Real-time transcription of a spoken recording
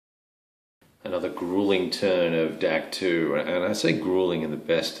Another grueling turn of DAK2, and I say grueling in the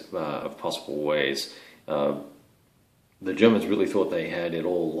best of possible ways. The Germans really thought they had it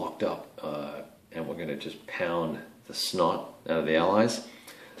all locked up and were going to just pound the snot out of the Allies.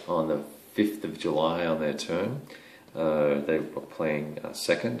 On the 5th of July on their turn, they were playing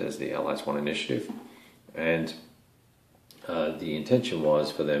second as the Allies won initiative, and the intention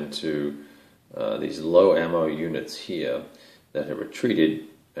was for them to, these low ammo units here that had retreated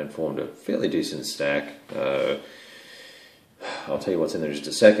and formed a fairly decent stack. I'll tell you what's in there in just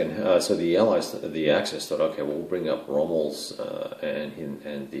a second. So the Allies, the Axis, thought, okay, well, we'll bring up Rommel's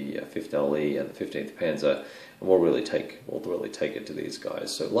and the 5th LE and the 15th Panzer, and we'll really take it to these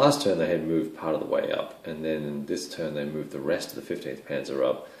guys. So last turn they had moved part of the way up, and then this turn they moved the rest of the 15th Panzer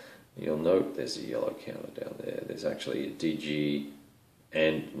up. You'll note there's a yellow counter down there. There's actually DG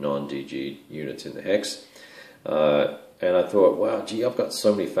and non-DG units in the hex. And I thought, wow, gee, I've got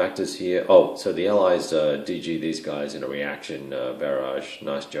so many factors here. Oh, so the Allies DG these guys in a reaction barrage.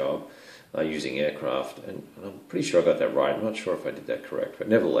 Nice job using aircraft. And I'm pretty sure I got that right. I'm not sure if I did that correct. But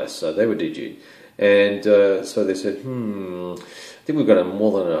nevertheless, they were DG. And so they said, I think we've got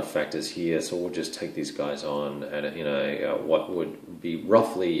more than enough factors here, so we'll just take these guys on at what would be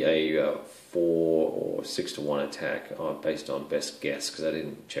roughly a 4 or 6 to 1 attack based on best guess, because I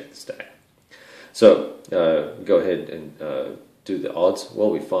didn't check the stack. So go ahead and do the odds. Well,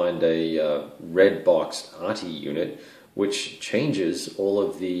 we find a red boxed arty unit which changes all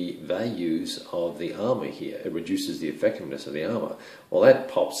of the values of the armor here. It reduces the effectiveness of the armor. Well, that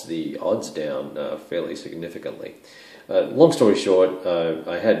pops the odds down fairly significantly. Long story short,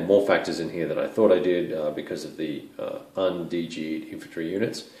 I had more factors in here than I thought I did because of the un-DG'd infantry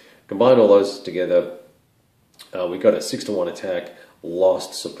units. Combined all those together, we got a 6 to 1 attack.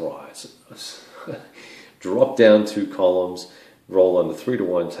 Lost surprise. Drop down 2 columns, roll on the 3 to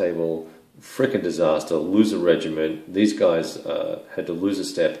 1 table, frickin' disaster, lose a regiment. These guys had to lose a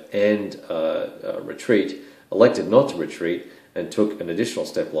step and retreat, elected not to retreat, and took an additional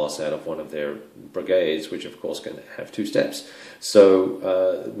step loss out of one of their brigades, which of course can have 2 steps.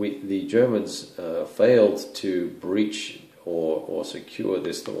 So the Germans failed to breach or secure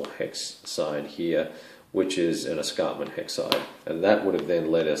this little hex side here, which is an escarpment hex side, and that would have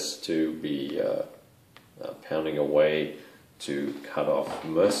then led us to be pounding away to cut off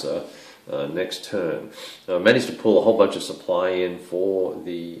Mercer next turn. Managed to pull a whole bunch of supply in for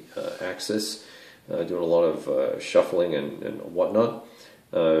the Axis, doing a lot of shuffling and whatnot.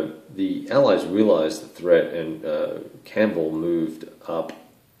 The Allies realized the threat, and Campbell moved up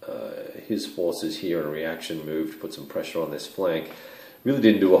his forces here in a reaction move to put some pressure on this flank. Really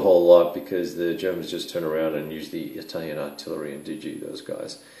didn't do a whole lot because the Germans just turned around and used the Italian artillery and DG those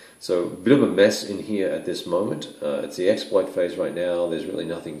guys. So a bit of a mess in here at this moment. It's the exploit phase right now. There's really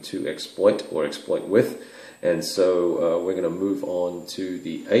nothing to exploit or exploit with. And so we're going to move on to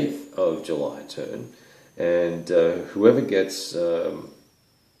the 8th of July turn. And whoever gets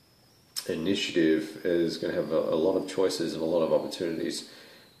initiative is going to have a lot of choices and a lot of opportunities.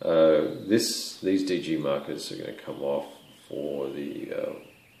 These DG markers are going to come off for the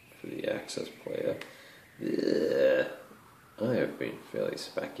Axis player. Yeah, I have been fairly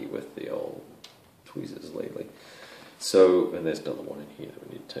spacky with the old tweezers lately. So, and there's another one in here that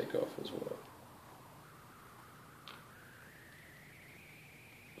we need to take off as well.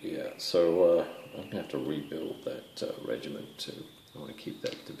 Yeah, so I'm going to have to rebuild that regiment too. I want to keep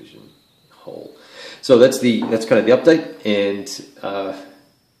that division whole. So that's kind of the update, and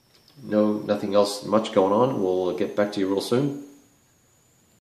no, nothing else much going on. We'll get back to you real soon.